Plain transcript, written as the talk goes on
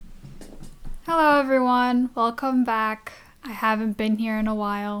Hello everyone, welcome back. I haven't been here in a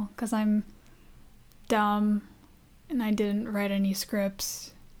while because I'm dumb and I didn't write any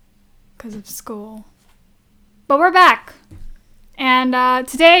scripts because of school. But we're back! And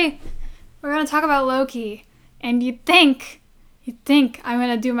today we're going to talk about Loki. And you'd think I'm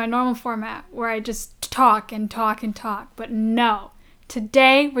going to do my normal format where I just talk and talk and talk. But no,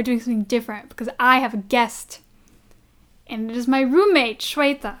 today we're doing something different because I have a guest. And it is my roommate,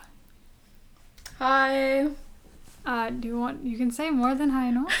 Shweta. Hi. You can say more than hi,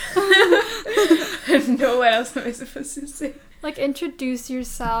 no? No, what else am I supposed to say? Like, introduce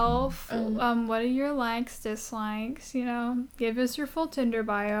yourself. What are your likes, dislikes? Give us your full Tinder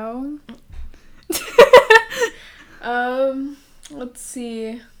bio. Let's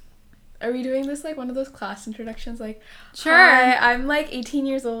see. Are we doing this like one of those class introductions? Like, Sure. Hi, I'm like 18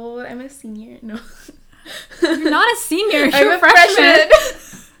 years old. I'm a senior. No. You're not a senior. I'm You're a a freshman.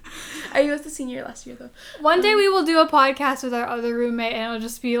 I was a senior last year, though. One day we will do a podcast with our other roommate, and it'll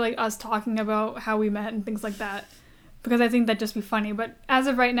just be like us talking about how we met and things like that. Because I think that'd just be funny. But as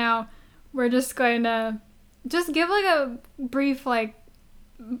of right now, we're just going to just give like a brief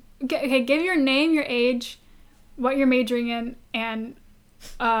give your name, your age, what you're majoring in, and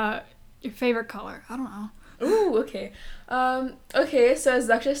your favorite color. I don't know. Ooh, okay. Okay, so as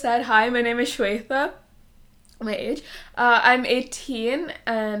Daksha said, hi, my name is Shweta. My age. I'm 18,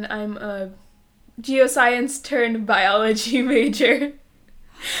 and I'm a geoscience turned biology major.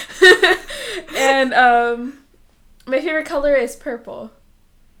 And my favorite color is purple.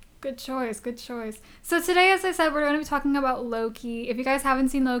 Good choice. So today, as I said, we're going to be talking about Loki. If you guys haven't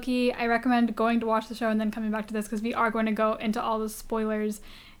seen Loki, I recommend going to watch the show and then coming back to this because we are going to go into all the spoilers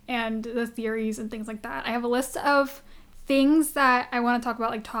and the theories and things like that. I have a list of things that I want to talk about,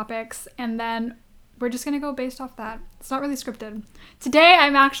 like topics, and then we're just going to go based off that. It's not really scripted. Today,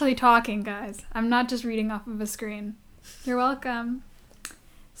 I'm actually talking, guys. I'm not just reading off of a screen. You're welcome.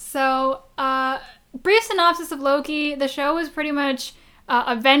 So, brief synopsis of Loki. The show is pretty much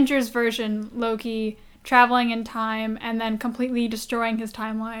Avengers version Loki traveling in time and then completely destroying his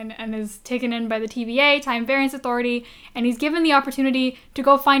timeline and is taken in by the TVA, Time Variance Authority, and he's given the opportunity to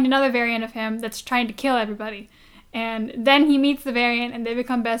go find another variant of him that's trying to kill everybody. And then he meets the variant and they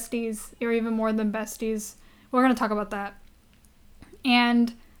become besties, or even more than besties. We're going to talk about that.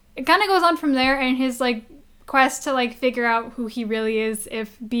 And it kind of goes on from there in his quest to figure out who he really is,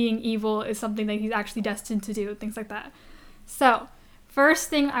 if being evil is something that he's actually destined to do, things like that. So, first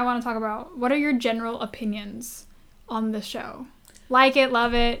thing I want to talk about, what are your general opinions on the show? Like it,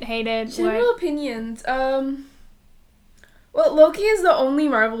 love it, hate it? General opinions. Well, Loki is the only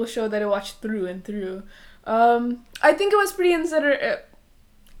Marvel show that I watched through and through. I think it was pretty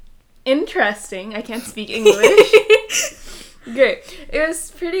interesting. I can't speak English. Great. It was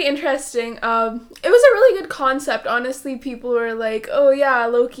pretty interesting. It was a really good concept. Honestly, people were like, oh yeah,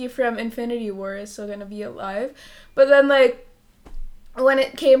 Loki from Infinity War is still gonna be alive. But then, when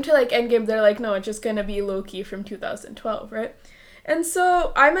it came to, Endgame, they're like, no, it's just gonna be Loki from 2012, right? And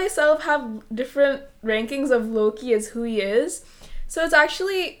so, I myself have different rankings of Loki as who he is. So, it's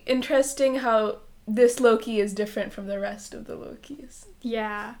actually interesting how this Loki is different from the rest of the Lokis.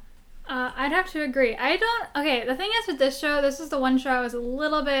 Yeah. I'd have to agree. The thing is with this show, this is the one show I was a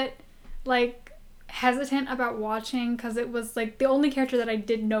little bit, hesitant about watching because it was, the only character that I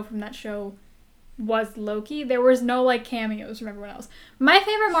did know from that show was Loki. There was no, cameos from everyone else. My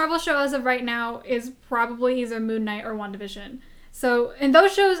favorite Marvel show as of right now is probably either Moon Knight or WandaVision. So, and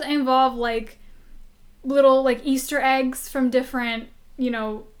those shows involve, little, Easter eggs from different,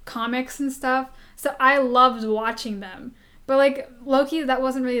 comics and stuff. So I loved watching them. But, Loki, that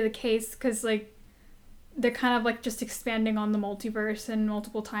wasn't really the case because, they're kind of, just expanding on the multiverse and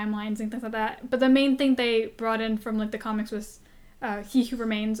multiple timelines and things like that. But the main thing they brought in from, the comics was He Who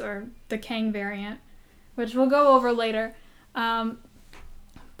Remains, or the Kang variant, which we'll go over later. But,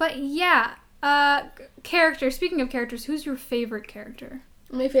 yeah. Character. Speaking of characters, who's your favorite character?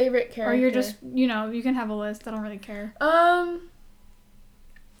 My favorite character. Or you're just, you can have a list. I don't really care.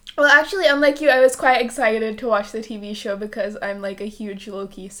 Well, actually, unlike you, I was quite excited to watch the TV show because I'm, a huge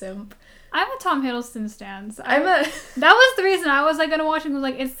Loki simp. I'm a Tom Hiddleston stan. So That was the reason I was, gonna watch it.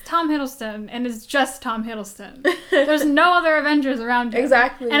 Was it's Tom Hiddleston, and it's just Tom Hiddleston. There's no other Avengers around him.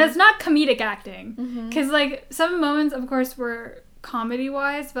 Exactly. And it's not comedic acting. Mm-hmm. Because, some moments, of course, were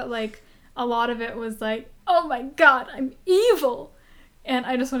comedy-wise, but, a lot of it was, oh my god, I'm evil! And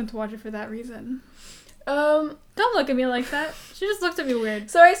I just wanted to watch it for that reason. Don't look at me like that. She just looked at me weird.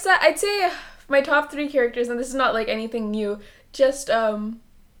 So I'd say my top 3 characters, and this is not anything new, just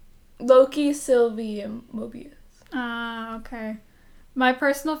Loki, Sylvie, and Mobius. Okay. My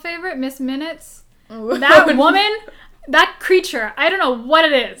personal favorite, Miss Minutes. Ooh. That woman, that creature, I don't know what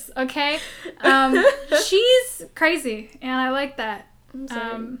it is, okay? She's crazy, and I like that. I'm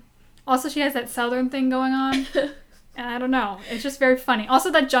sorry. Also, she has that southern thing going on. And I don't know. It's just very funny. Also,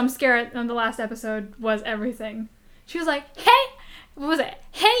 that jump scare in the last episode was everything. She was like, hey! What was it?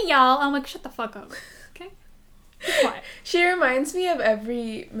 Hey, y'all! I'm like, shut the fuck up. Okay? Be quiet. She reminds me of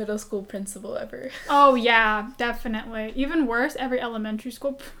every middle school principal ever. Oh, yeah. Definitely. Even worse, every elementary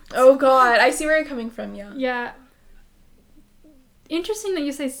school Oh, God. I see where you're coming from, yeah. Yeah. Interesting that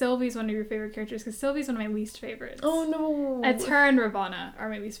you say Sylvie's one of your favorite characters, because Sylvie's one of my least favorites. Oh, no. It's her and Ravonna are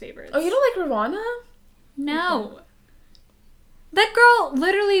my least favorites. Oh, you don't like Ravonna? No. Okay. That girl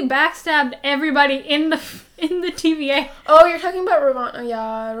literally backstabbed everybody in the TVA. Oh, you're talking about Ravonna. Oh,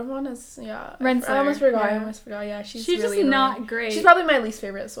 yeah, Ravonna's, yeah. Renslayer, I almost forgot. yeah. Yeah, she's She's really just annoying. not great. She's probably my least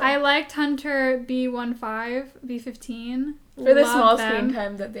favorite as well. I liked Hunter B15. For the Love small them. screen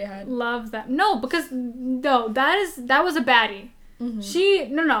time that they had. Love them. No, because that was a baddie.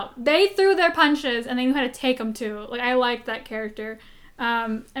 Mm-hmm. They threw their punches and they knew how to take them too. Like, I liked that character.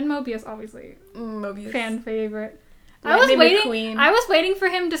 And Mobius, obviously. Mobius. Fan favorite. Lightning I was waiting for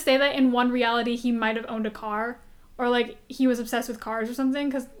him to say that in one reality he might have owned a car. Or, like, he was obsessed with cars or something.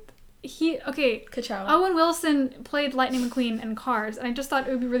 Because Ka-chow. Owen Wilson played Lightning McQueen in Cars. And I just thought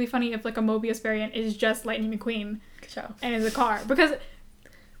it would be really funny if, like, a Mobius variant is just Lightning McQueen. Ka-chow. And is a car. Because,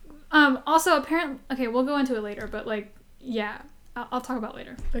 also, apparently... Okay, we'll go into it later. But, like, yeah. I'll talk about it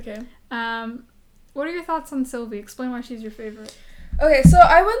later. Okay. What are your thoughts on Sylvie? Explain why she's your favorite. Okay, so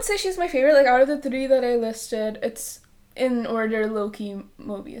I wouldn't say she's my favorite. Like, out of the 3 that I listed, it's in order Loki,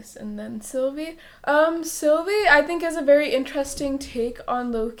 Mobius, and then Sylvie. Sylvie, I think, is a very interesting take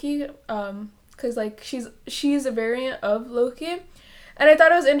on Loki, because, like, she's a variant of Loki. And I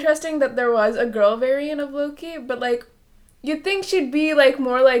thought it was interesting that there was a girl variant of Loki, but, like, you'd think she'd be, like,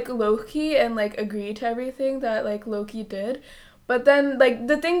 more like Loki and, like, agree to everything that, like, Loki did. But then, like,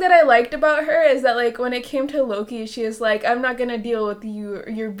 the thing that I liked about her is that, like, when it came to Loki, she is like, I'm not gonna deal with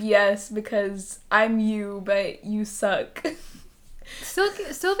your BS because I'm you, but you suck.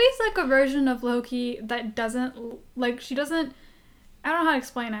 Sylvie's, like, a version of Loki that doesn't, like, she doesn't, I don't know how to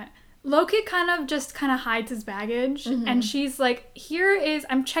explain it. Loki kind of hides his baggage, and she's like,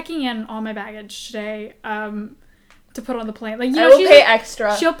 I'm checking in all my baggage today, to put on the plane. Like, you know, I will pay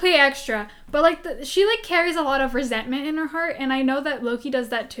extra. She'll pay extra. But, like, she, like, carries a lot of resentment in her heart, and I know that Loki does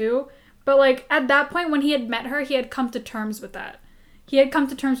that too. But, like, at that point when he had met her, he had come to terms with that. He had come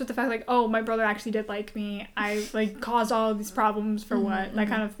to terms with the fact, like, oh, my brother actually did like me. I, like, caused all of these problems for what? That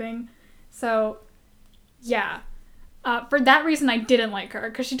kind of thing. So, yeah. For that reason, I didn't like her,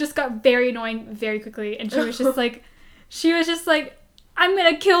 because she just got very annoying very quickly, and she was just like, I'm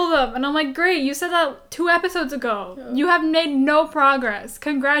gonna kill them. And I'm like, great, you said that 2 episodes ago. Yeah. You have made no progress.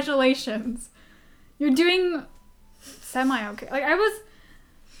 Congratulations. You're doing semi-okay. Like, I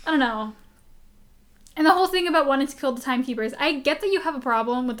don't know. And the whole thing about wanting to kill the timekeepers, I get that you have a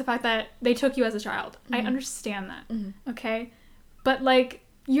problem with the fact that they took you as a child. I understand that. Okay? But, like,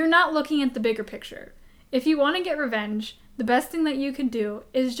 you're not looking at the bigger picture. If you want to get revenge, the best thing that you can do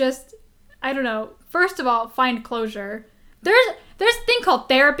is just, I don't know, first of all, find closure. There's a thing called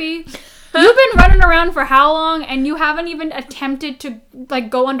therapy. You've been running around for how long, and you haven't even attempted to,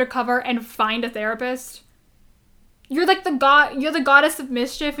 like, go undercover and find a therapist? You're like you're the goddess of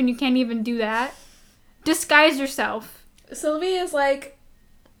mischief, and you can't even do that. Disguise yourself. Sylvie is like,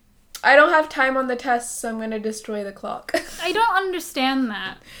 I don't have time on the test, so I'm gonna destroy the clock. I don't understand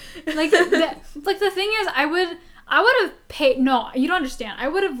that. Like, the thing is, I would have paid. No, you don't understand. I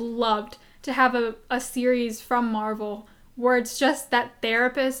would have loved to have a series from Marvel where it's just that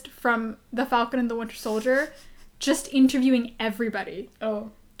therapist from The Falcon and the Winter Soldier just interviewing everybody.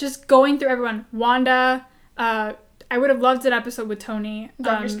 Oh. Just going through everyone. Wanda, I would have loved an episode with Tony.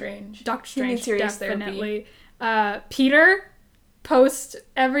 Doctor Strange. Doctor Strange, he needs serious definitely. Therapy. Peter, post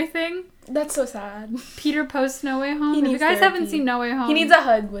everything. That's so sad. Peter post No Way Home. If you guys therapy. haven't seen No Way Home, he needs a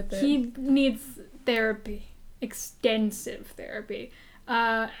hug with it. He needs therapy. Extensive therapy.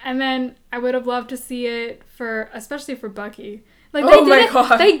 And then I would have loved to see it especially for Bucky. Like,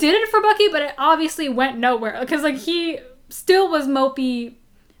 God. They did it for Bucky, but it obviously went nowhere. Because, like, he still was mopey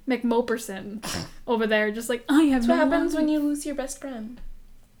McMoperson over there. Just like, I have That's no what happens life. when you lose your best friend.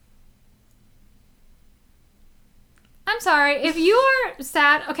 I'm sorry. If you are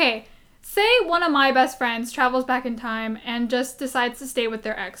sad... Okay, say one of my best friends travels back in time and just decides to stay with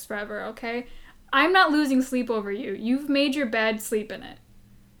their ex forever, okay? I'm not losing sleep over you. You've made your bed, sleep in it.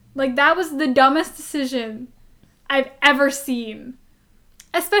 Like, that was the dumbest decision I've ever seen.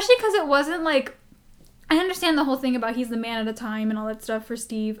 Especially because it wasn't, like, I understand the whole thing about he's the man at a time and all that stuff for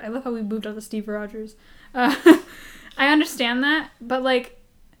Steve. I love how we moved on to Steve Rogers. I understand that, but like,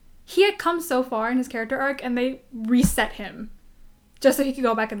 he had come so far in his character arc, and they reset him just so he could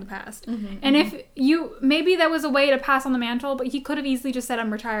go back in the past. And if maybe that was a way to pass on the mantle, but he could have easily just said,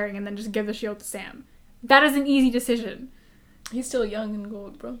 I'm retiring, and then just give the shield to Sam. That is an easy decision. He's still young and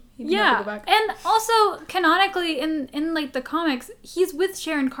gold, bro. He can never go back. And also, canonically, in like the comics, he's with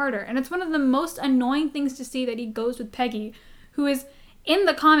Sharon Carter, and it's one of the most annoying things to see that he goes with Peggy, who is, in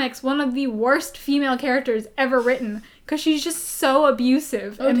the comics, one of the worst female characters ever written, because she's just so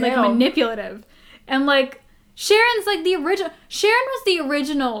abusive and like manipulative. And like, Sharon's like the original. Sharon was the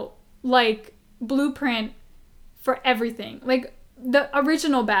original like blueprint for everything. Like, the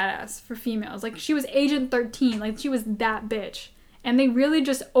original badass for females. Like, she was Agent 13. Like, she was that bitch. And they really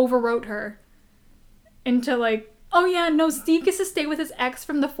just overwrote her into like, oh yeah, no, Steve gets to stay with his ex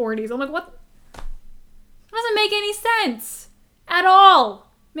from the 40s. I'm like, what? It doesn't make any sense at all.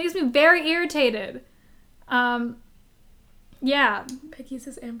 Makes me very irritated. Yeah. Peggy's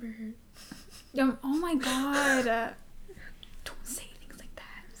his Amber Heard. Oh my god. Don't say things like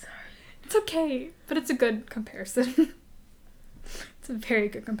that. Sorry. It's okay. But it's a good comparison. It's a very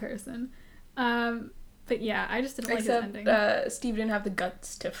good comparison. But yeah, I just didn't like his ending. Steve didn't have the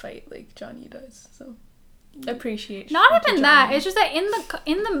guts to fight like Johnny does, so appreciate. Not even that. It's just that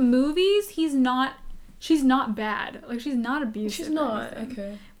in the movies, she's not bad. Like, she's not abusive. She's not.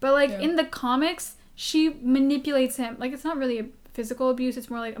 Okay. But like in the comics, she manipulates him. Like, it's not really a physical abuse. It's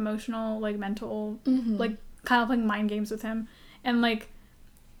more like emotional, like mental, like kind of playing mind games with him. And like,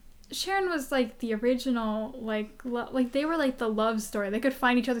 Sharon was like the original, like they were like the love story. They could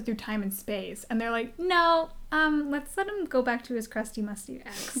find each other through time and space, and they're like, no, let's let him go back to his crusty musty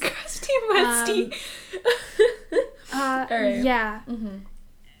ex. Crusty musty. All right. Yeah.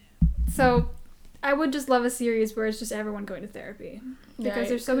 So I would just love a series where it's just everyone going to therapy, because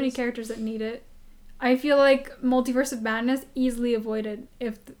there's so many characters that need it. I feel like Multiverse of Madness easily avoided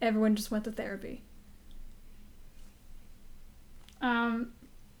if everyone just went to therapy.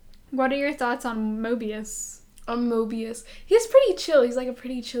 What are your thoughts on Mobius? On Mobius. He's pretty chill. He's like a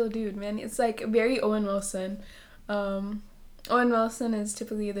pretty chill dude, man. It's like very Owen Wilson. Owen Wilson is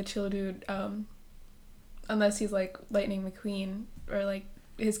typically the chill dude, unless he's like Lightning McQueen or like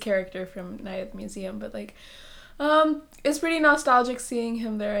his character from Night at the Museum. But like, it's pretty nostalgic seeing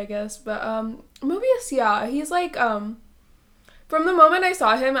him there, I guess. But Mobius, yeah, he's like, from the moment I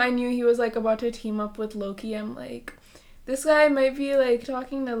saw him, I knew he was like about to team up with Loki. I'm like, this guy might be like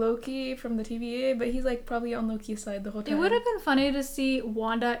talking to Loki from the TVA, but he's like probably on Loki's side the whole time. It would have been funny to see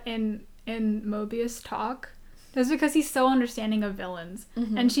Wanda and Mobius talk, just because he's so understanding of villains,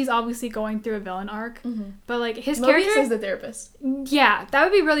 and she's obviously going through a villain arc. But like, his character is the therapist. Yeah, that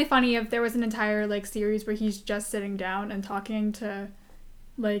would be really funny if there was an entire like series where he's just sitting down and talking to,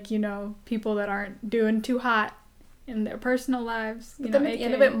 like, you know, people that aren't doing too hot in their personal lives. But then at the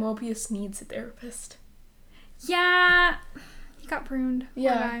end of it, Mobius needs a therapist. Yeah, he got pruned.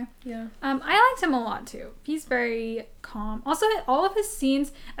 Yeah, poor guy. yeah. I liked him a lot too. He's very calm. Also, all of his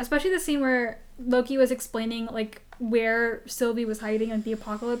scenes, especially the scene where Loki was explaining like where Sylvie was hiding at the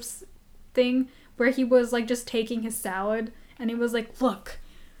apocalypse thing, where he was like just taking his salad, and he was like, "Look,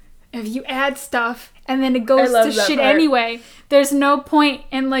 if you add stuff and then it goes to shit part. Anyway, there's no point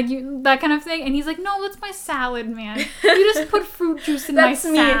in like you that kind of thing." And he's like, "No, that's my salad, man. You just put fruit juice in my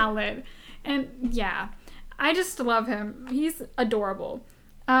salad." And yeah. I just love him. He's adorable.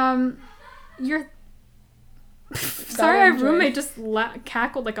 Sorry, our roommate just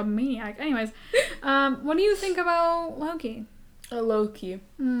cackled like a maniac. Anyways, what do you think about Loki? Loki.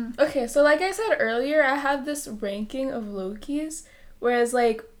 Okay, so like I said earlier, I have this ranking of Lokis, whereas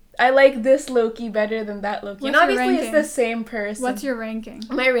like I like this Loki better than that Loki. And obviously it's the same person. What's your ranking?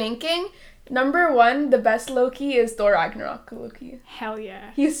 My ranking? Number 1, the best Loki is Thor Ragnarok Loki. Hell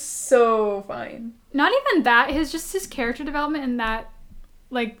yeah. He's so fine. Not even that, his character development in that,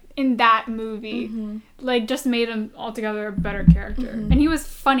 like, in that movie, like, just made him altogether a better character. And he was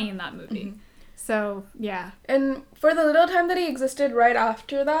funny in that movie. So, yeah. And for the little time that he existed right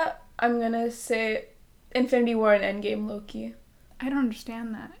after that, I'm gonna say Infinity War and Endgame Loki. I don't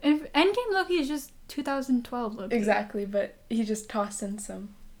understand that. If Endgame Loki is just 2012 Loki. Exactly, but he just tossed in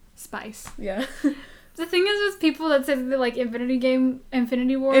some spice. Yeah. The thing is with people that say that they like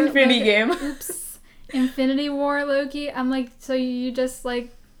Infinity War Loki, I'm like, so you just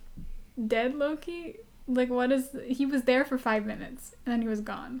like dead Loki? Like, what is... He was there for 5 minutes and then he was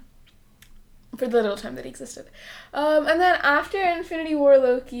gone. For the little time that he existed. And then after Infinity War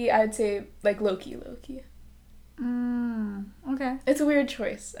Loki, I'd say like Loki. Okay. It's a weird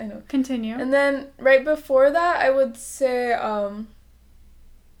choice, I know. Continue. And then right before that, I would say, or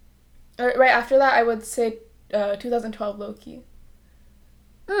right after that, I would say 2012 Loki.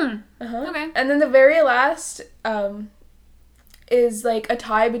 Okay. And then the very last is like a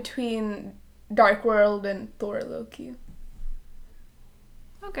tie between Dark World and Thor Loki.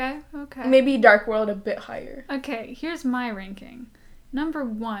 Okay. Maybe Dark World a bit higher. Okay, here's my ranking. Number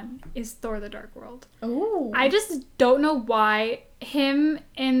 1 is Thor the Dark World. Ooh. I just don't know why him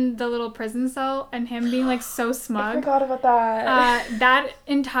in the little prison cell and him being like so smug. I forgot about that. That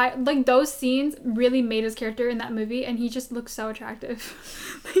entire, like, those scenes really made his character in that movie, and he just looked so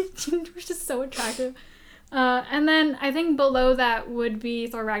attractive. He was just so attractive. And then I think below that would be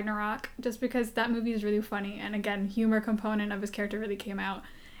Thor Ragnarok, just because that movie is really funny, and again, humor component of his character really came out.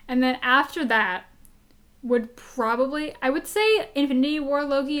 And then after that would probably, I would say Infinity War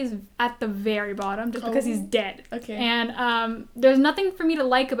Loki is at the very bottom, just because he's dead. Okay. And there's nothing for me to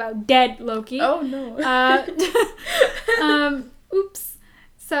like about dead Loki. Oh, no. Oops.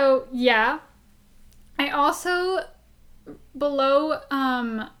 So, yeah. I also, below,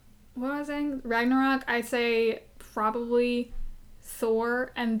 what was I saying? Ragnarok, I say probably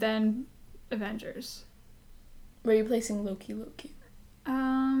Thor and then Avengers. Where are you placing Loki?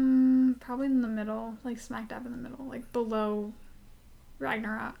 Probably in the middle, like smack dab in the middle, like below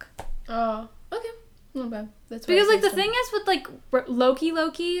Ragnarok. Oh, okay. Not bad. That's because, like, the thing is with, like,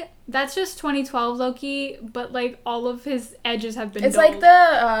 Loki, that's just 2012 Loki, but, like, all of his edges have been It's dulled. like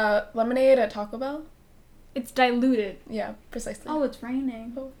the lemonade at Taco Bell. It's diluted. Yeah, precisely. Oh, it's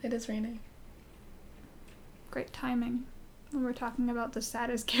raining. Oh, it is raining. Great timing when we're talking about the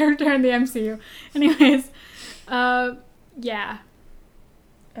saddest character in the MCU. Anyways, yeah.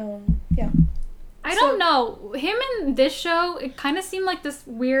 Yeah. I don't know. Him in this show, it kind of seemed like this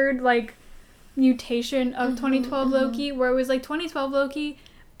weird, like, mutation of 2012 Loki, where it was, like, 2012 Loki,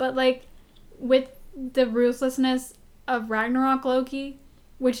 but, like, with the ruthlessness of Ragnarok Loki,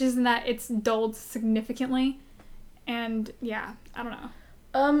 which is in that it's dulled significantly. And, yeah, I don't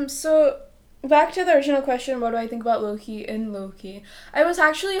know. So, back to the original question, what do I think about Loki in Loki? I was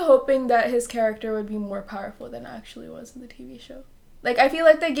actually hoping that his character would be more powerful than it actually was in the TV show. Like, I feel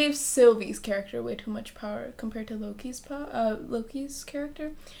like they gave Sylvie's character way too much power compared to Loki's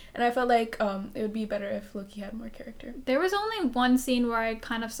character. And I felt like it would be better if Loki had more character. There was only one scene where I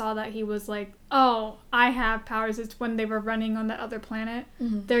kind of saw that he was like, oh, I have powers. It's when they were running on that other planet.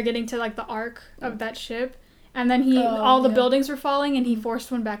 Mm-hmm. They're getting to, like, the arc of that ship. And then all the buildings were falling and he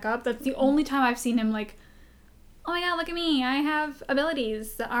forced one back up. That's the only time I've seen him, like, oh my god, look at me, I have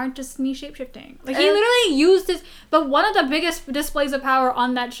abilities that aren't just me shapeshifting. Like, he literally used his... But one of the biggest displays of power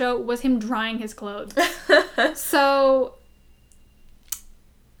on that show was him drying his clothes. So,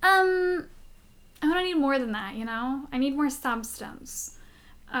 I'm gonna need more than that, you know? I need more substance.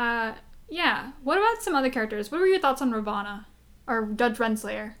 Yeah. What about some other characters? What were your thoughts on Ravonna? Or Judge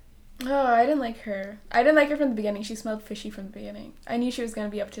Renslayer? Oh, I didn't like her. I didn't like her from the beginning. She smelled fishy from the beginning. I knew she was gonna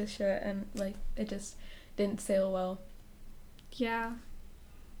be up to shit, and, like, it just didn't sail well. Yeah.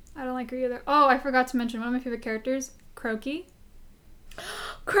 I don't like her either. Oh, I forgot to mention one of my favorite characters, Crokey.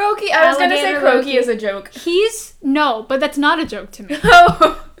 Crokey! I was gonna say Crokey is a joke. No, but that's not a joke to me.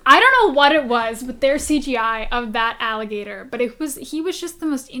 Oh. I don't know what it was with their CGI of that alligator, but he was just the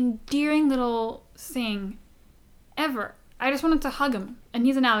most endearing little thing ever. I just wanted to hug him. And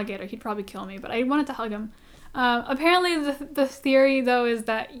he's an alligator. He'd probably kill me, but I wanted to hug him. Apparently, the theory, though, is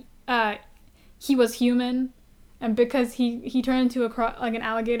that he was human, and because he turned into an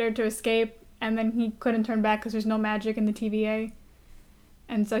alligator to escape, and then he couldn't turn back because there's no magic in the TVA.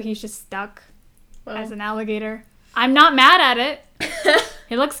 And so he's just stuck as an alligator. I'm not mad at it.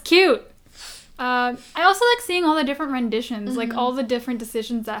 It looks cute. I also like seeing all the different renditions, like all the different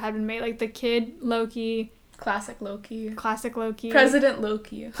decisions that have been made, like the kid Loki. Classic Loki. President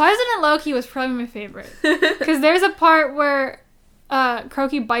Loki was probably my favorite. Because there's a part where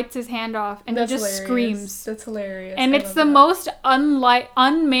Crokey bites his hand off and he just screams. That's hilarious. And it's the most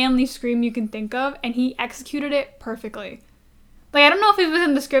unmanly scream you can think of, and he executed it perfectly. Like, I don't know if it was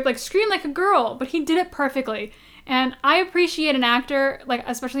in the script, like, scream like a girl, but he did it perfectly. And I appreciate an actor, like,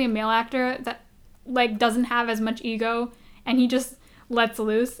 especially a male actor, that, like, doesn't have as much ego, and he just lets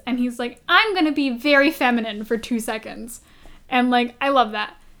loose, and he's like, I'm gonna be very feminine for 2 seconds. And, like, I love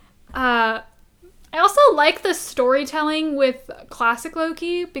that. I also like the storytelling with classic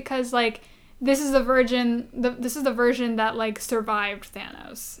Loki, because, like, this is the version that, like, survived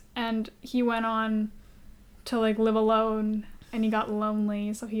Thanos. And he went on to, like, live alone, and he got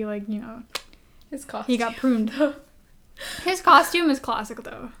lonely, so he, like, you know... His costume. He got pruned. His costume is classic,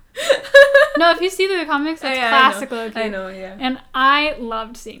 though. No, if you see the comics, it's classic Loki. I know, yeah. And I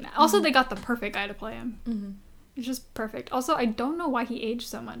loved seeing that. Also, they got the perfect guy to play him. Mm-hmm. It's just perfect. Also, I don't know why he aged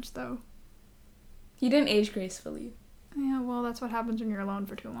so much, though. He didn't age gracefully. Yeah, well, that's what happens when you're alone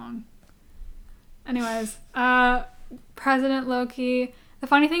for too long. Anyways, President Loki. The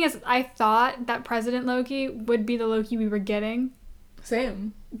funny thing is, I thought that President Loki would be the Loki we were getting.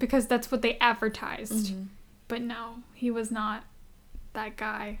 Same. Because that's what they advertised. Mm-hmm. But no, he was not that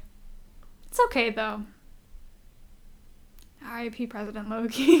guy. It's okay, though. R.I.P. President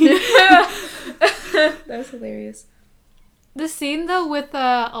Loki. That was hilarious. The scene, though, with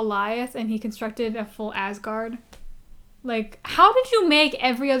Elias and he constructed a full Asgard. Like, how did you make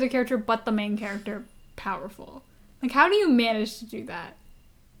every other character but the main character powerful? Like, how do you manage to do that?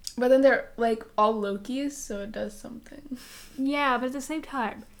 But then they're, like, all Lokis, so it does something. Yeah, but at the same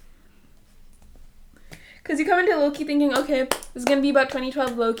time. Because you come into Loki thinking, okay, this is going to be about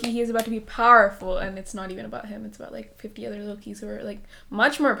 2012 Loki. He is about to be powerful. And it's not even about him. It's about, like, 50 other Lokis who are, like,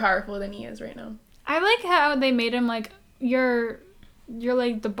 much more powerful than he is right now. I like how they made him, like, you're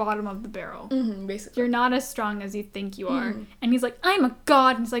like, the bottom of the barrel. Mm-hmm, basically. You're not as strong as you think you are. Mm-hmm. And he's like, I'm a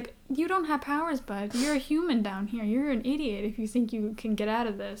god. And he's like, you don't have powers, bud. You're a human down here. You're an idiot if you think you can get out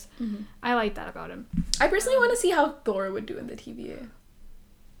of this. Mm-hmm. I like that about him. I personally want to see how Thor would do in the TVA.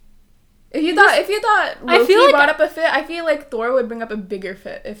 If you thought Loki brought up a fit, I feel like Thor would bring up a bigger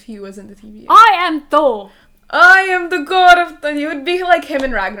fit if he was in the TVA. I am Thor. I am the god of the... He would be like him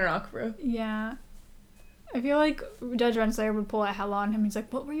in Ragnarok, bro. Yeah. I feel like Judge Renslayer would pull a hell on him. He's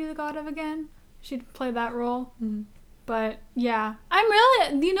like, what were you the god of again? She'd play that role. Mm-hmm. But, yeah. I'm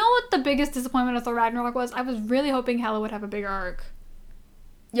really... You know what the biggest disappointment of Thor Ragnarok was? I was really hoping Hela would have a bigger arc.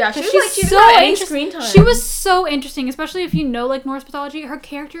 Yeah, she didn't have any screen time. She was so interesting, especially if you know, like, Norse mythology. Her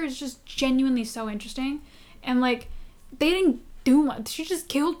character is just genuinely so interesting. And, like, they didn't do much. She just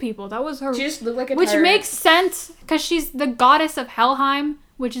killed people. That was her... She just looked like a Which tyrant. makes sense, because she's the goddess of Helheim,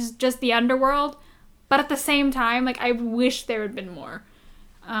 which is just the underworld. But at the same time, like, I wish there had been more.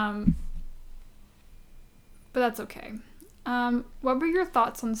 But that's okay. What were your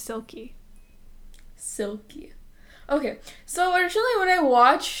thoughts on Silky? Silky. Okay, so originally when I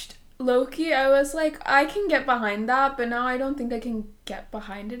watched Loki, I was like, I can get behind that, but now I don't think I can get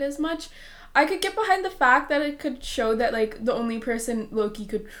behind it as much. I could get behind the fact that it could show that, like, the only person Loki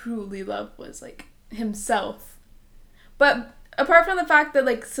could truly love was, like, himself. But apart from the fact that,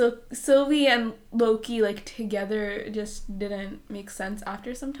 like, Sylvie and Loki, like, together just didn't make sense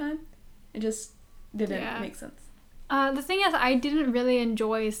after some time. It just didn't make sense. The thing is, I didn't really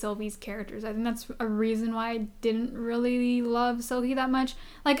enjoy Sylvie's characters. I think that's a reason why I didn't really love Sylvie that much.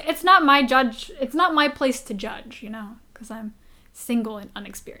 Like, it's not my place to judge, you know, because I'm single and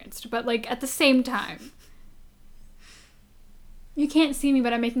unexperienced. But, like, at the same time, you can't see me,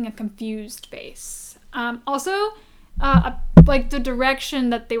 but I'm making a confused face. Also, like, the direction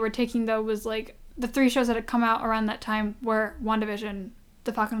that they were taking, though, was, like, the 3 shows that had come out around that time were WandaVision,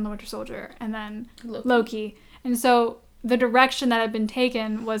 The Falcon and the Winter Soldier, and then Loki. And so the direction that had been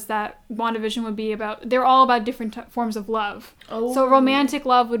taken was that WandaVision would be about... They're all about different forms of love. Oh. So romantic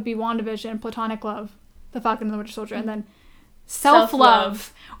love would be WandaVision, platonic love, The Falcon and the Winter Soldier, and then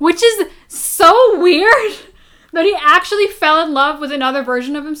self-love, which is so weird that he actually fell in love with another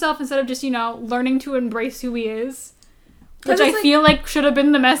version of himself instead of just, you know, learning to embrace who he is. Which I feel like should have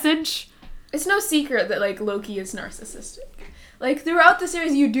been the message. It's no secret that, like, Loki is narcissistic. Like, throughout the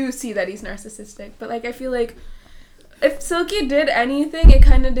series, you do see that he's narcissistic. But, like, I feel like if Silky did anything, it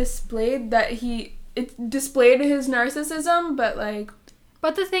kind of displayed his narcissism, but, like...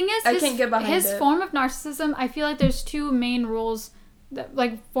 But the thing is, I can't get behind his form of narcissism, I feel like there's 2 main rules, that,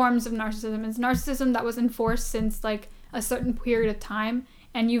 like, forms of narcissism. It's narcissism that was enforced since, like, a certain period of time,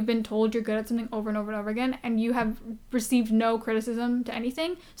 and you've been told you're good at something over and over and over again, and you have received no criticism to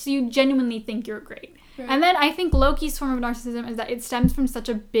anything, so you genuinely think you're great. Right. And then I think Loki's form of narcissism is that it stems from such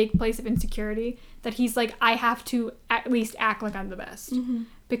a big place of insecurity that he's like, I have to at least act like I'm the best. Mm-hmm.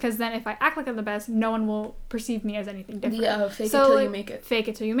 Because then if I act like I'm the best, no one will perceive me as anything different. Yeah, fake it till you make it. Fake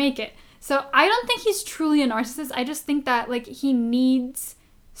it till you make it. So I don't think he's truly a narcissist. I just think that, like, he needs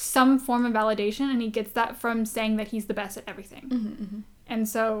some form of validation, and he gets that from saying that he's the best at everything. Mm-hmm, mm-hmm. And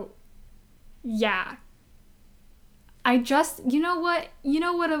so, yeah. I just, you know what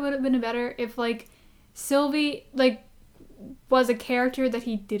it would have been better if, like, Sylvie, like, was a character that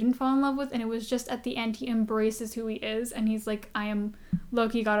he didn't fall in love with, and it was just at the end he embraces who he is, and he's like, I am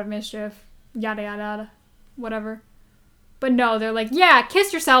Loki, god of mischief, yada yada yada, whatever. But no, they're like, yeah,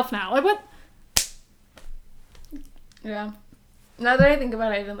 kiss yourself now. Like, what? Yeah. Now that I think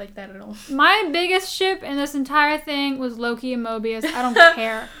about it, I didn't like that at all. My biggest ship in this entire thing was Loki and Mobius. I don't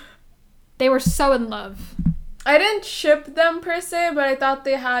care. They were so in love. I didn't ship them per se, but I thought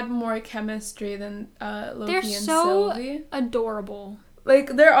they had more chemistry than Loki and Sylvie. They're so adorable.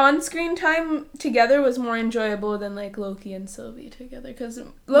 Like, their on-screen time together was more enjoyable than, like, Loki and Sylvie together. Because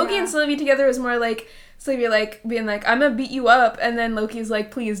Loki and Sylvie together was more like, Sylvie, like, being like, I'm gonna beat you up, and then Loki's like,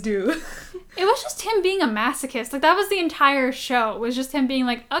 please do. It was just him being a masochist. Like, that was the entire show. It was just him being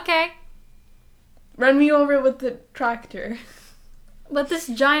like, okay. Run me over with the tractor. Let this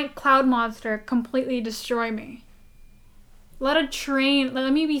giant cloud monster completely destroy me. Let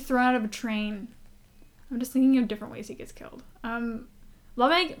me be thrown out of a train. I'm just thinking of different ways he gets killed.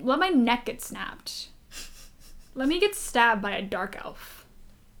 Let my neck get snapped. Let me get stabbed by a dark elf.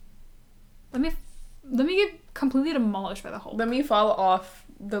 Let me get completely demolished by the Hulk. Let me fall off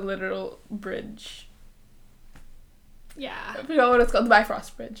the literal bridge. Yeah. I forgot what it's called. The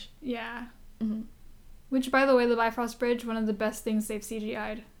Bifrost Bridge. Yeah. Mm-hmm. Which, by the way, the Bifrost Bridge, one of the best things they've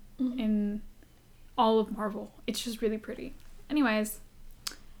CGI'd in all of Marvel. It's just really pretty. Anyways,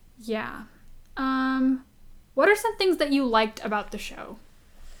 yeah. What are some things that you liked about the show?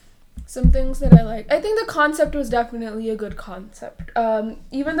 Some things that I like. I think the concept was definitely a good concept.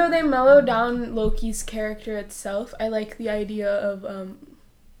 Even though they mellowed down Loki's character itself, I like the idea of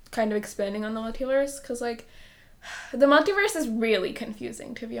kind of expanding on the multiverse, because, like, the multiverse is really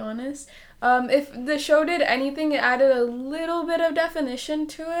confusing, to be honest. If the show did anything, it added a little bit of definition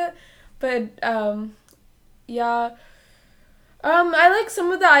to it, but, yeah. I like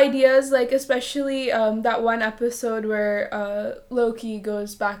some of the ideas, like, especially, that one episode where, Loki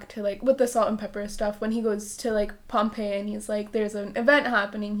goes back to, like, with the salt and pepper stuff, when he goes to, like, Pompeii, and he's like, there's an event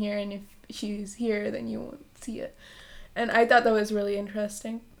happening here, and if she's here, then you won't see it. And I thought that was really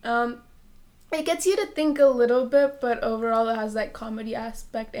interesting. It gets you to think a little bit, but overall it has that comedy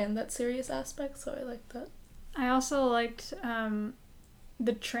aspect and that serious aspect, so I like that. I also liked,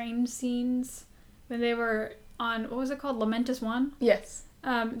 the train scenes when they were on, what was it called? Lamentus One? Yes.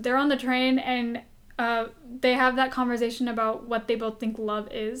 They're on the train and they have that conversation about what they both think love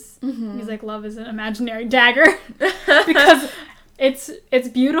is. Mm-hmm. He's like, love is an imaginary dagger. Because it's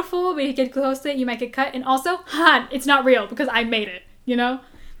beautiful, but you get close to it, you might get cut. And also, it's not real because I made it, you know?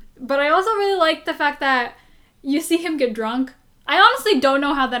 But I also really like the fact that you see him get drunk. I honestly don't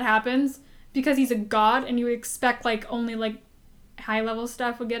know how that happens because he's a god and you would expect, like, only, like, high-level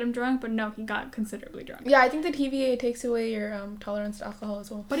stuff would get him drunk, but no, he got considerably drunk. Yeah, I think the TVA takes away your tolerance to alcohol as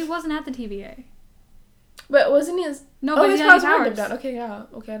well. But he wasn't at the TVA. But wasn't he? No, but his powers were down. Okay, yeah.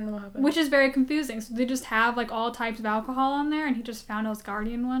 Okay, I don't know what happened. Which is very confusing. So they just have, like, all types of alcohol on there, and he just found his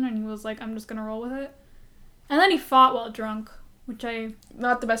guardian one, and he was like, I'm just gonna roll with it. And then he fought while drunk, which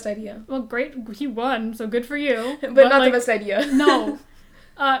Not the best idea. Well, great. He won, so good for you. but not, like, the best idea. No.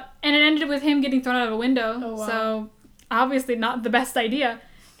 And it ended with him getting thrown out of a window. Oh, wow. So obviously not the best idea.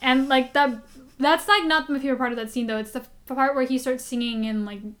 And, like, that's, like, not my favorite part of that scene, though. It's the part where he starts singing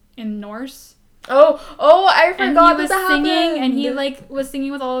in Norse. Oh, I forgot that happened. And he, like, was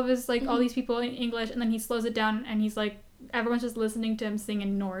singing with all of his, like, all these people in English, and then he slows it down, and he's, like, everyone's just listening to him sing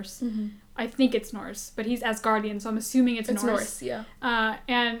in Norse. Mm-hmm. I think it's Norse, but he's Asgardian, so I'm assuming it's Norse. It's Norse, yeah.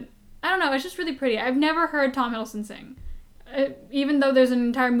 And, I don't know, it's just really pretty. I've never heard Tom Hiddleston sing, even though there's an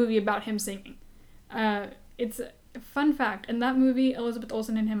entire movie about him singing. It's a fun fact. In that movie, Elizabeth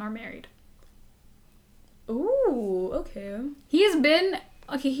Olsen and him are married. Ooh, okay. He's been...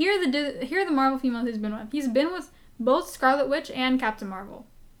 Okay, here are the Marvel females he's been with. He's been with both Scarlet Witch and Captain Marvel.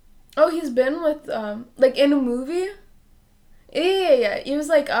 Oh, he's been with, like, in a movie? Yeah. He was,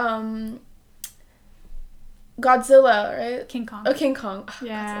 like, Godzilla, right? King Kong. Oh, King Kong. Oh,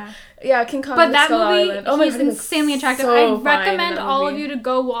 yeah. Godzilla. Yeah, King Kong. But that movie, Island. Oh, he's insanely attractive. So I recommend all of you to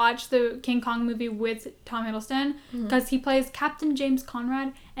go watch the King Kong movie with Tom Hiddleston, because he plays Captain James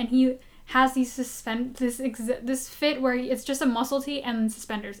Conrad, and he has these this fit where it's just a muscle tee and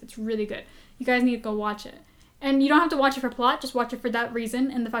suspenders. It's really good. You guys need to go watch it. And you don't have to watch it for plot, just watch it for that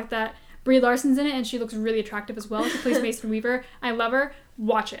reason, and the fact that Brie Larson's in it, and she looks really attractive as well. She plays Mason Weaver. I love her.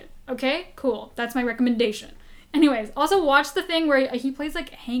 Watch it. Okay? Cool. That's my recommendation. Anyways, also watch the thing where he plays,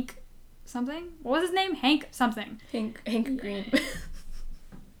 like, Hank something? What was his name? Hank something. Hank Green.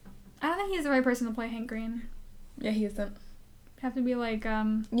 I don't think he's the right person to play Hank Green. Yeah, he isn't. Have to be, like,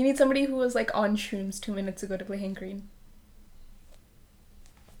 You need somebody who was, like, on shrooms 2 minutes ago to play Hank Green.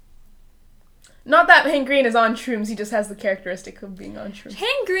 Not that Hank Green is on shrooms, he just has the characteristic of being on shrooms.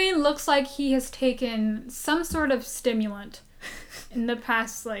 Hank Green looks like he has taken some sort of stimulant in the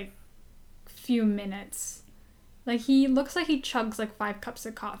past, like, few minutes. Like, he looks like he chugs, like, 5 cups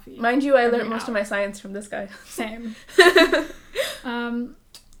of coffee. Mind you, I learned most of my science from this guy. Same.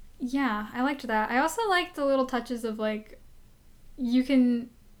 Yeah, I liked that. I also liked the little touches of, like, you can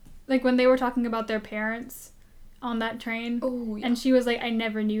like when they were talking about their parents on that train. Oh, yeah. And she was like, I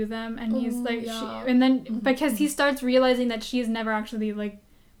never knew them. And he's like, yeah. and then because he starts realizing that she's never actually like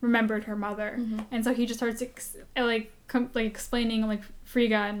remembered her mother. And so he just starts explaining like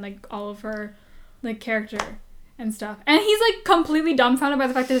Frigga and like all of her like character and stuff. And he's like completely dumbfounded by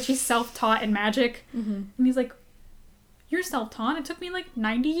the fact that she's self-taught in magic. And he's like, you're self-taught? It took me like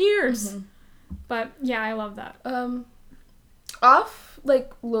 90 years. But yeah, I love that. Off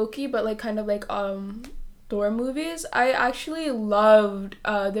like Loki, but like kind of like Thor movies, I actually loved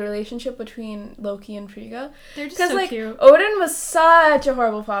the relationship between Loki and Frigga. They're just so like, cute. Odin was such a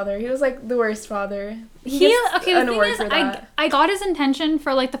horrible father. He was like the worst father. The thing is, I got his intention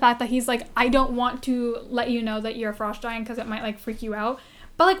for like the fact that he's like, I don't want to let you know that you're a frost giant because it might like freak you out.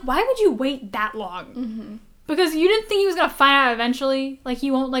 But like, why would you wait that long? Because you didn't think he was gonna find out eventually. Like, he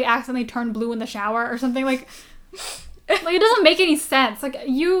won't like accidentally turn blue in the shower or something. Like it doesn't make any sense. Like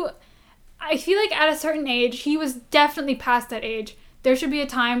I feel like at a certain age, he was definitely past that age. There should be a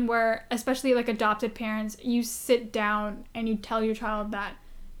time where, especially like adopted parents, you sit down and you tell your child that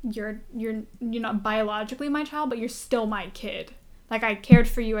you're not biologically my child, but you're still my kid. Like, I cared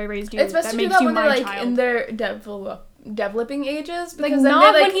for you, I raised you. It's best that to do makes that you when my they're like child. in their developing ages. Like, Because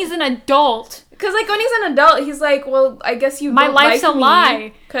not when he's an adult. Because like when he's an adult, he's like, well, I guess you My don't life's like a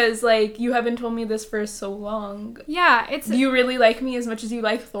lie. Because like you haven't told me this for so long. Yeah, it's. Do you really like me as much as you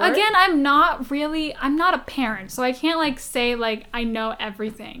like Thor? Again, I'm not a parent, so I can't like say like I know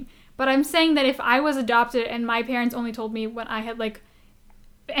everything. But I'm saying that if I was adopted and my parents only told me when I had like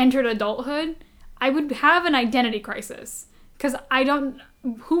entered adulthood, I would have an identity crisis. Because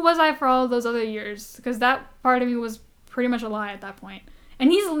who was I for all those other years? Because that part of me was pretty much a lie at that point.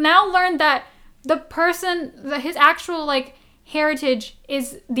 And he's now learned that his actual like heritage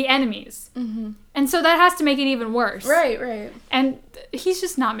is the enemies. And so that has to make it even worse. Right. And he's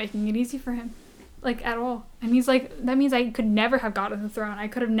just not making it easy for him. Like, at all. And he's like, that means I could never have gotten the throne. I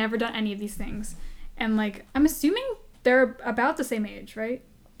could have never done any of these things. And like, I'm assuming they're about the same age, right?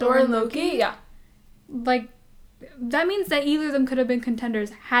 Thor and Loki? Yeah. Like, that means that either of them could have been contenders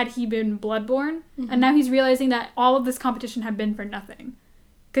had he been bloodborn. And now he's realizing that all of this competition had been for nothing.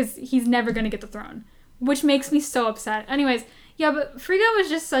 Because he's never going to get the throne. Which makes me so upset. Anyways, yeah, but Frigga was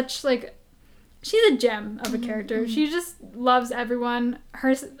just such, like, she's a gem of a character. She just loves everyone.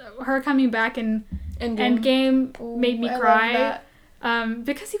 Her coming back in Endgame made me cry.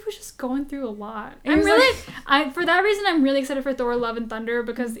 Because he was just going through a lot. For that reason, I'm really excited for Thor: Love and Thunder,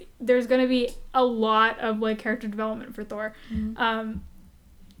 because there's going to be a lot of like character development for Thor.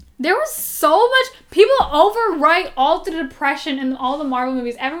 There was so much. People overwrite all the depression in all the Marvel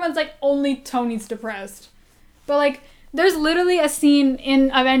movies. Everyone's like, only Tony's depressed. But like, there's literally a scene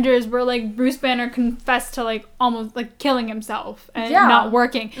in Avengers where like Bruce Banner confessed to like almost like killing himself and not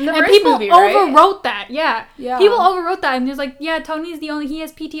working. And people overwrote that. Yeah. People overwrote that, and there's like, yeah, Tony's he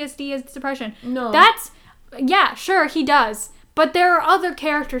has PTSD, he has depression. No. Sure, he does. But there are other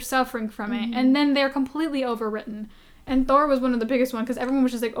characters suffering from it, and then they're completely overwritten. And Thor was one of the biggest ones because everyone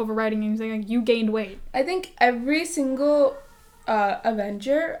was just like overwriting and saying like, you gained weight. I think every single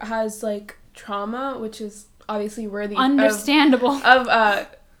Avenger has like trauma, which is obviously worthy understandable of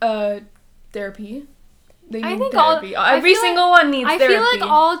therapy. They need therapy. Every single one needs therapy. I feel like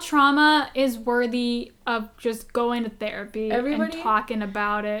all trauma is worthy of just going to therapy and talking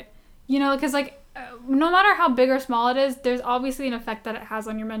about it. You know, because like no matter how big or small it is, there's obviously an effect that it has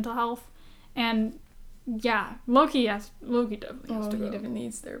on your mental health. And yeah, Loki definitely has to go. He definitely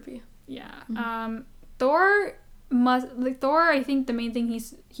needs therapy. Yeah. Thor, I think the main thing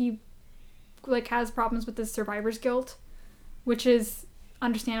he like has problems with his survivor's guilt, which is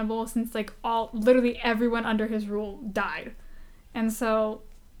understandable since like literally everyone under his rule died. And so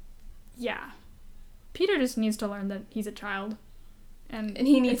yeah, Peter just needs to learn that he's a child and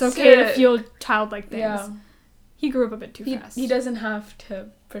he needs it's okay to feel childlike things. Yeah. He grew up a bit too fast. He doesn't have to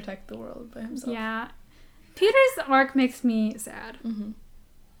protect the world by himself. Yeah. Peter's arc makes me sad.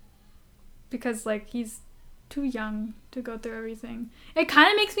 Because like he's too young to go through everything. It kind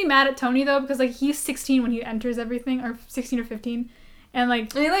of makes me mad at Tony though, because like he's 16 when he enters everything, or 16 or 15, and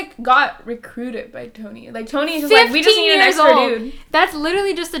he like got recruited by Tony. Like Tony's just like, we just need an extra dude. That's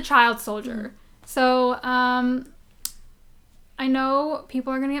literally just a child soldier. So I know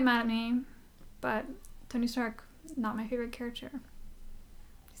people are gonna get mad at me, but Tony Stark, not my favorite character.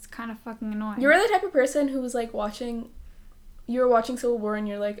 He's kind of fucking annoying. You're the type of person who was like you were watching Civil War and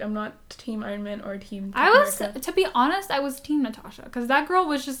you're like, I'm not Team Iron Man or Team Captain America. To be honest, I was Team Natasha. Because that girl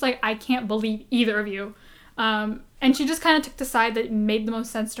was just like, I can't believe either of you. And she just kind of took the side that made the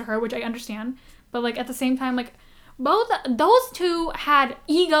most sense to her, which I understand. But like at the same time, like Both those two had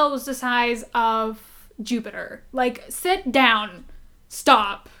egos the size of Jupiter. Like, sit down.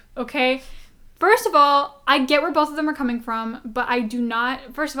 Stop. Okay? First of all, I get where both of them are coming from, but I do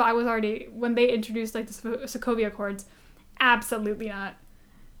not... First of all, I was already... When they introduced, like, the Sokovia Accords, absolutely not.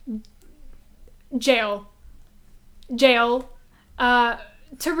 Jail. To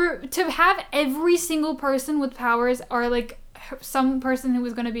have every single person with powers, or, like, some person who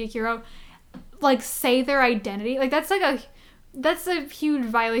was going to be a hero, like, say their identity, like, that's a huge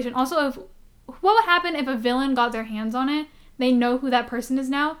violation. Also, what would happen if a villain got their hands on it? They know who that person is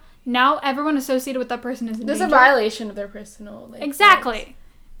now. Now everyone associated with that person is in danger. A violation of their personal, like, exactly.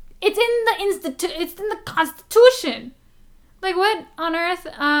 Rights. It's in the Constitution. Like, what on earth?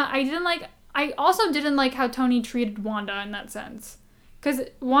 I also didn't like how Tony treated Wanda in that sense, because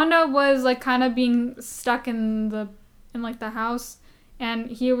Wanda was, like, kind of being stuck in the house.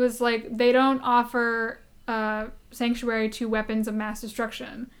 And he was like, they don't offer sanctuary to weapons of mass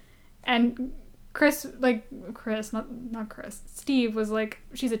destruction. And Steve was like,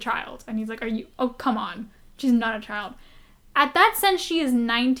 she's a child. And he's like, oh, come on. She's not a child. At that sense, she is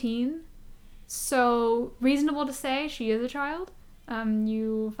 19. So reasonable to say she is a child.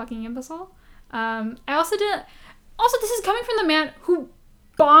 You fucking imbecile. Also, this is coming from the man who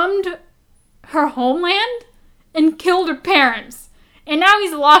bombed her homeland and killed her parents. And now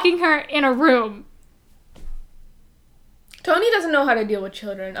he's locking her in a room. Tony doesn't know how to deal with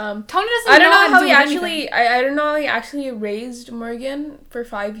children. Tony doesn't know how to deal with anything. I don't know how he actually raised Morgan for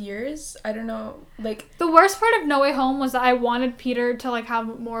 5 years. I don't know, like... The worst part of No Way Home was that I wanted Peter to, like,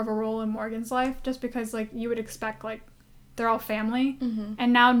 have more of a role in Morgan's life, just because, like, you would expect, like, they're all family. Mm-hmm.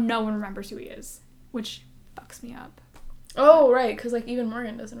 And now no one remembers who he is, which fucks me up. Oh, right, because, like, even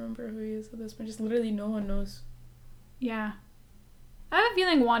Morgan doesn't remember who he is at this point. Just literally no one knows. Yeah. I have a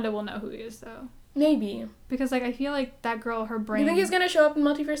feeling Wanda will know who he is, though. Maybe. Because, like, I feel like that girl, her brain... You think he's gonna show up in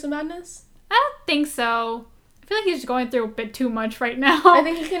Multiverse of Madness? I don't think so. I feel like he's going through a bit too much right now. I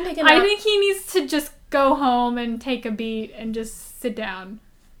think he can take a nap. I think he needs to just go home and take a beat and just sit down.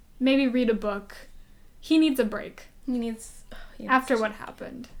 Maybe read a book. He needs a break. He needs after what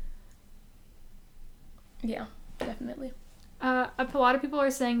happened. Yeah, definitely. A lot of people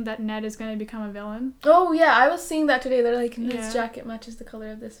are saying that Ned is going to become a villain. Oh, yeah, I was seeing that today. They're like, his jacket matches the color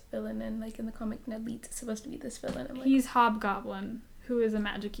of this villain, and, like, in the comic, Ned Leeds is supposed to be this villain. I'm like, he's Hobgoblin, who is a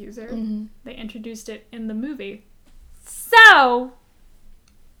magic user. Mm-hmm. They introduced it in the movie. So,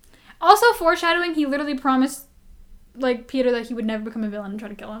 also foreshadowing, he literally promised, like, Peter that he would never become a villain and try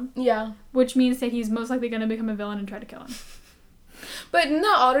to kill him. Yeah. Which means that he's most likely going to become a villain and try to kill him. But didn't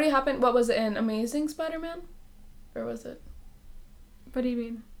that already happen? What was it, in Amazing Spider-Man? Or was it? What do you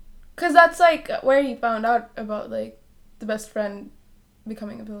mean? Because that's, like, where he found out about, like, the best friend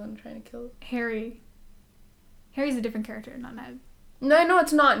becoming a villain and trying to kill Harry. Harry's a different character, not Ned. No, I know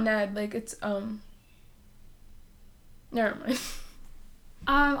it's not Ned. Like, it's, never mind.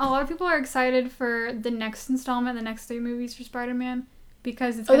 A lot of people are excited for the next installment, the next 3 movies for Spider-Man,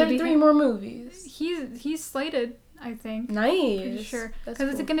 because it's going to be... there 3 more movies? He's slated, I think. Nice. Pretty sure. Because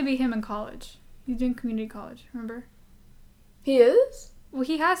it's going to be him in college. He's doing community college, remember? He is? Well,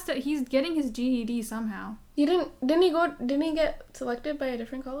 he's getting his GED somehow. Didn't he get selected by a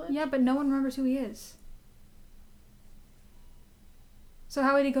different college? Yeah, but no one remembers who he is. So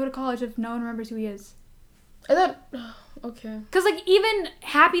how would he go to college if no one remembers who he is? I thought... okay. Because, like, even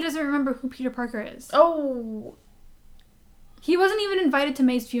Happy doesn't remember who Peter Parker is. Oh. He wasn't even invited to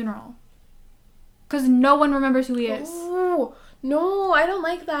May's funeral. Because no one remembers who he is. Oh, no, I don't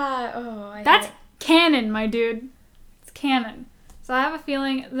like that. Oh, That's canon, my dude. It's canon. So I have a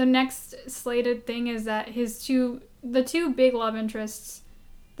feeling the next slated thing is that the two big love interests,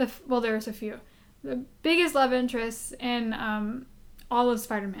 there's a few. The biggest love interests in all of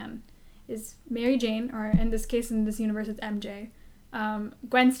Spider-Man is Mary Jane, or in this case, in this universe, it's MJ,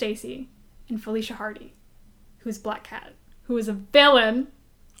 Gwen Stacy, and Felicia Hardy, who's Black Cat, who is a villain.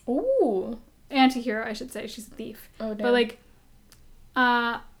 Ooh. Anti-hero, I should say. She's a thief. Oh, damn. But, like,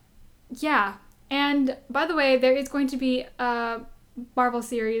 yeah. And, by the way, there is going to be a Marvel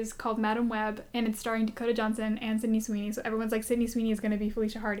series called Madam Web, and it's starring Dakota Johnson and Sydney Sweeney. So everyone's like, Sydney Sweeney is going to be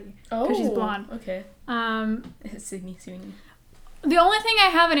Felicia Hardy. Oh. Because she's blonde. Okay. Sydney Sweeney. The only thing I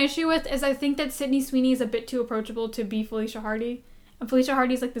have an issue with is I think that Sydney Sweeney is a bit too approachable to be Felicia Hardy. And Felicia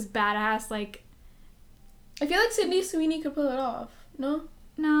Hardy's, like, this badass, like... I feel like Sydney Sweeney could pull it off. No?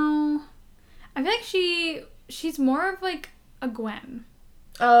 No. I feel like she's more of, like, a Gwen.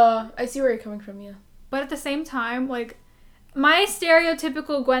 I see where you're coming from, yeah. But at the same time, like, my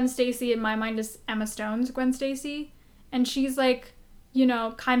stereotypical Gwen Stacy in my mind is Emma Stone's Gwen Stacy. And she's, like, you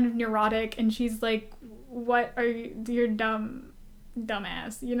know, kind of neurotic, and she's like, what are you, you're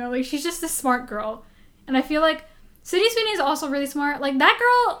dumbass, you know, like, she's just this smart girl. And I feel like Sydney Sweeney is also really smart. Like, that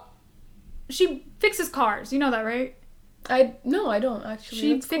girl, she fixes cars, you know that, right? No, I don't, actually.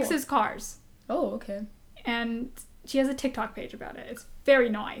 She That's fixes cars. Oh, okay. And she has a TikTok page about it. It's very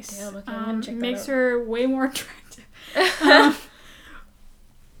nice. Damn, okay, I'm gonna check that makes out. her way more attractive.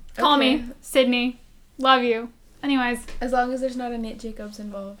 Call me, Sydney. Love you. Anyways. As long as there's not a Nate Jacobs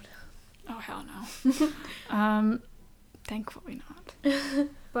involved. Oh, hell no. Thankfully not.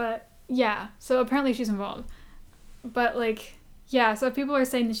 But, yeah. So, apparently she's involved. But, like, yeah. So, people are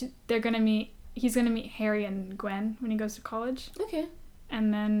saying that he's gonna meet Harry and Gwen when he goes to college. Okay.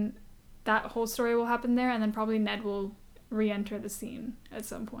 And then that whole story will happen there, and then probably Ned will re-enter the scene at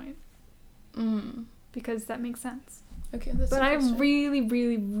some point. Because that makes sense. Okay, that's But I'm really,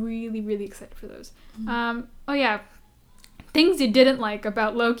 really, really, really excited for those. Oh yeah, things you didn't like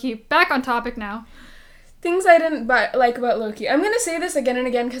about Loki. Back on topic now. Things I didn't like about Loki. I'm gonna say this again and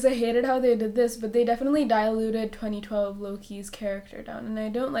again because I hated how they did this, but they definitely diluted 2012 Loki's character down, and I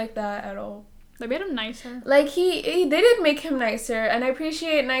don't like that at all. They made him nicer. Like, they did make him nicer, and I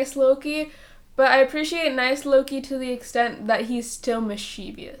appreciate nice Loki, but I appreciate nice Loki to the extent that he's still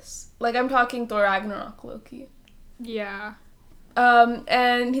mischievous. Like, I'm talking Thor Ragnarok Loki. Yeah.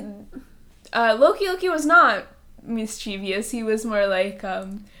 And Loki was not mischievous. He was more like,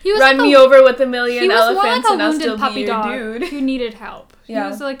 He was run like me over with a million elephants and I'll still puppy be your dog dude. who needed help. Yeah.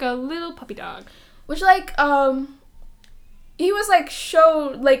 He was like a little puppy dog. Which, like, he was, like,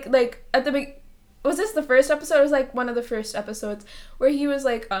 like, at the beginning. Was this the first episode? It was, like, one of the first episodes where he was,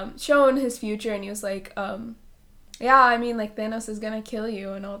 like, shown his future, and he was like, yeah, I mean, like, Thanos is gonna kill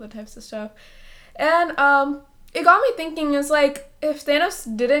you and all the types of stuff. And, it got me thinking, is, like, if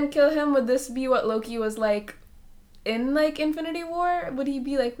Thanos didn't kill him, would this be what Loki was, like, in, like, Infinity War? Would he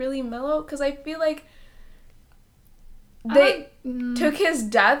be, like, really mellow? Because I feel like they took his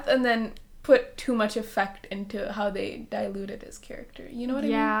death and then put too much effect into how they diluted his character. You know what I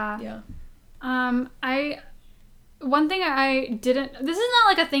mean? Yeah. One thing I didn't... This is not,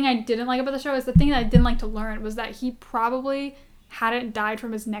 like, a thing I didn't like about the show. It's the thing that I didn't like to learn was that he probably hadn't died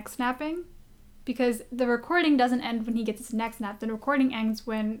from his neck snapping. Because the recording doesn't end when he gets his neck snapped. The recording ends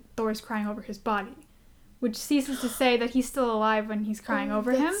when Thor's crying over his body. Which ceases to say that he's still alive when he's crying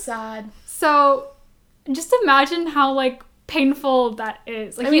over him. That's sad. So, just imagine how, like, painful that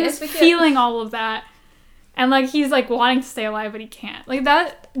is. Like, I mean, he was feeling all of that. And, like, he's, like, wanting to stay alive, but he can't. Like,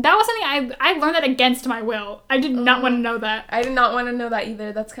 that was something I learned that against my will. I did not want to know that. I did not want to know that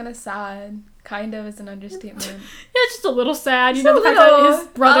either. That's kind of sad. Kind of is an understatement. Yeah, it's just a little sad. You Just know, the fact that his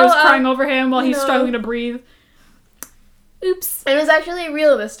brother's crying over him while he's struggling to breathe. Oops. It was actually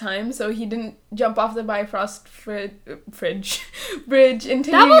real this time, so he didn't jump off the Bifrost bridge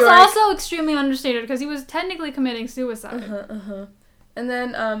into New York. That was also extremely understated, because he was technically committing suicide. And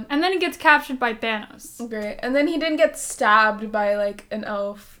then he gets captured by Thanos. Great. And then he didn't get stabbed by, like, an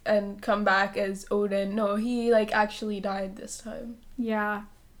elf and come back as Odin. No, he, like, actually died this time. Yeah.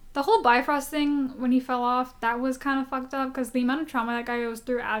 The whole Bifrost thing, when he fell off, that was kind of fucked up, because the amount of trauma that guy goes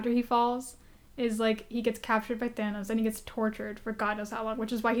through after he falls is, like, he gets captured by Thanos, and he gets tortured for God knows how long,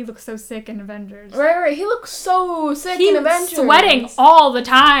 which is why he looks so sick in Avengers. Right. He looks so sick in Avengers. He was sweating all the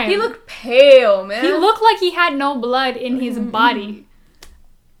time. He looked pale, man. He looked like he had no blood in his body.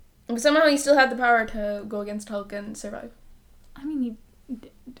 But somehow he still had the power to go against Hulk and survive. I mean,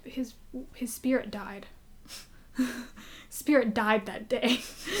 his spirit died. Spirit died that day.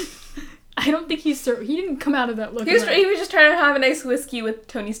 I don't think he didn't come out of that looking. He was just trying to have a nice whiskey with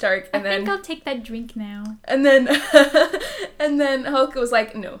Tony Stark, and I think I'll take that drink now. And then Hulk was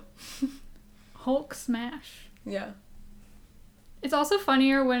like, no. Hulk smash. Yeah. It's also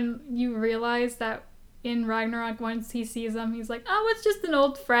funnier when you realize that in Ragnarok, once he sees him, he's like, oh, it's just an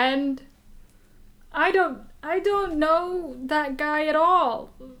old friend. I don't know that guy at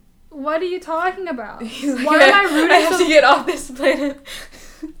all. What are you talking about? Like, why am I rooting I have to get off this planet.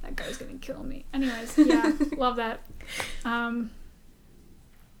 That guy's gonna kill me. Anyways, yeah, love that. What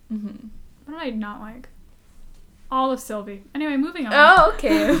did I not like? All of Sylvie. Anyway, moving on. Oh,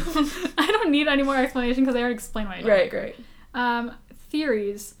 okay. I don't need any more explanation because I already explained why I don't. Right.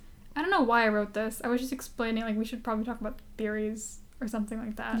 Theories. I don't know why I wrote this. I was just explaining, like, we should probably talk about theories or something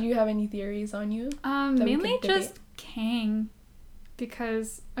like that. Do you have any theories on you? Mainly just Kang.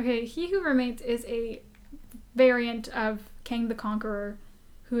 Because, okay, He Who Remains is a variant of Kang the Conqueror,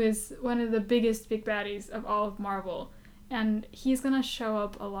 who is one of the biggest big baddies of all of Marvel. And he's gonna show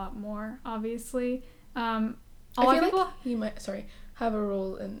up a lot more, obviously. A lot of people... Like he might, have a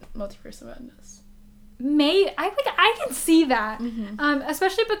role in Multiverse of Madness. I can see that.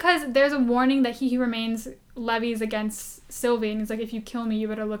 Especially because there's a warning that he who remains levies against Sylvie, and he's like, if you kill me, you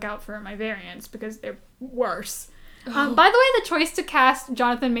better look out for my variants because they're worse. By the way, the choice to cast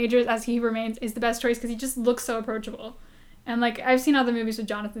Jonathan Majors as He Who Remains is the best choice because he just looks so approachable. And like I've seen other movies with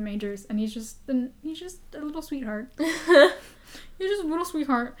Jonathan Majors, and he's just a little sweetheart. He's just a little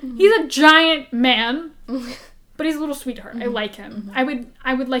sweetheart. He's a giant man, but he's a little sweetheart. I like him. I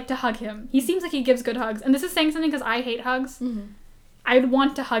would like to hug him. He seems like he gives good hugs, and this is saying something because I hate hugs. I'd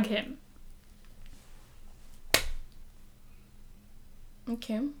want to hug him.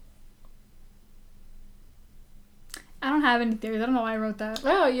 Okay. I don't have any theories. I don't know why I wrote that.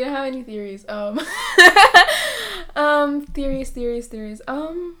 Oh, you don't have any theories. Theories.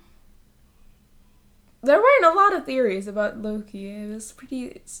 There weren't a lot of theories about Loki. It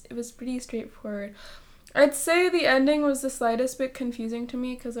was pretty straightforward. I'd say the ending was the slightest bit confusing to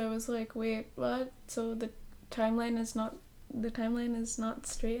me because I was like, wait, what? So the timeline is not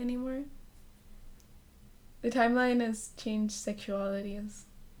straight anymore? The timeline has changed sexualities.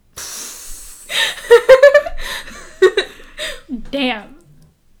 Damn.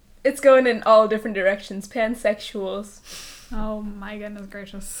 It's going in all different directions. Pansexuals. Oh my goodness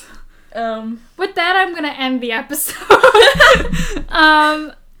gracious. With that, I'm gonna end the episode.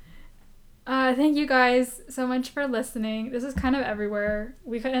 Thank you guys so much for listening. This is kind of everywhere.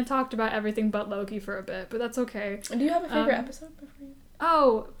 We kind of talked about everything but Loki for a bit, but that's okay. Do you have a favorite episode before you?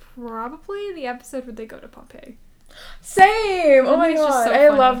 Oh, probably the episode where they go to Pompeii. Same! Oh my god, so I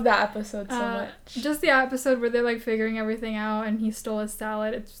love that episode so much. Just the episode where they're like figuring everything out and he stole his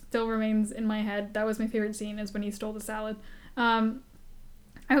salad. It still remains in my head. That was my favorite scene, is when he stole the salad. I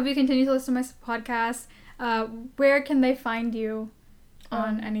hope you continue to listen to my podcast. Where can they find you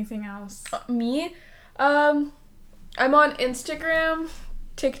on anything else? Me? I'm on Instagram,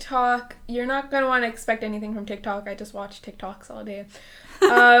 TikTok. You're not going to want to expect anything from TikTok. I just watch TikToks all day.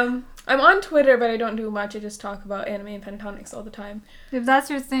 I'm on Twitter, but I don't do much. I just talk about anime and pentatonics all the time. If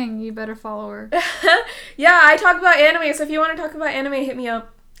that's your thing, you better follow her. Yeah, I talk about anime, so if you want to talk about anime, hit me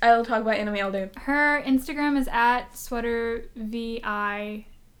up. I'll talk about anime all day. Her Instagram is at sweatervi_03.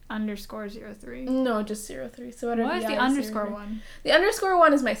 No, just 03. Sweater what is the underscore 03. One? The underscore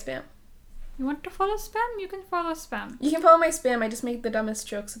one is my spam. You want to follow spam? You can follow spam. You can follow my spam. I just make the dumbest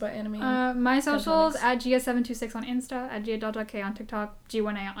jokes about anime. My socials at Gia726 on Insta, at Gia.k on TikTok,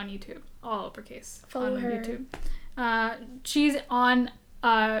 G1A on YouTube. All uppercase. Follow her. YouTube. She's on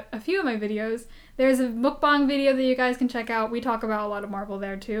a few of my videos. There's a mukbang video that you guys can check out. We talk about a lot of Marvel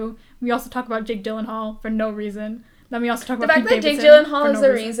there too. We also talk about Jake Gyllenhaal for no reason. Then we also talk about the fact that Jake Gyllenhaal is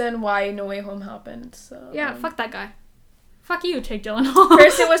the reason why No Way Home happened. So yeah, fuck that guy. Fuck you, Jake Gyllenhaal.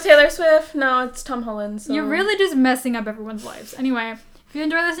 First it was Taylor Swift, now it's Tom Holland. So. You're really just messing up everyone's lives. Anyway, if you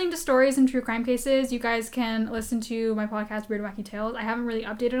enjoy listening to stories and true crime cases, you guys can listen to my podcast, Weird Wacky Tales. I haven't really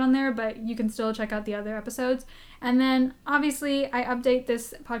updated on there, but you can still check out the other episodes. And then, obviously, I update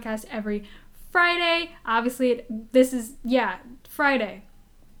this podcast every Friday. Obviously, this is, Friday.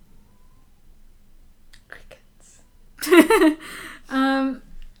 Crickets.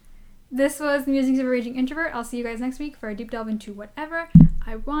 This was the Musings of a Raging Introvert. I'll see you guys next week for a deep delve into whatever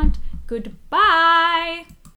I want. Goodbye!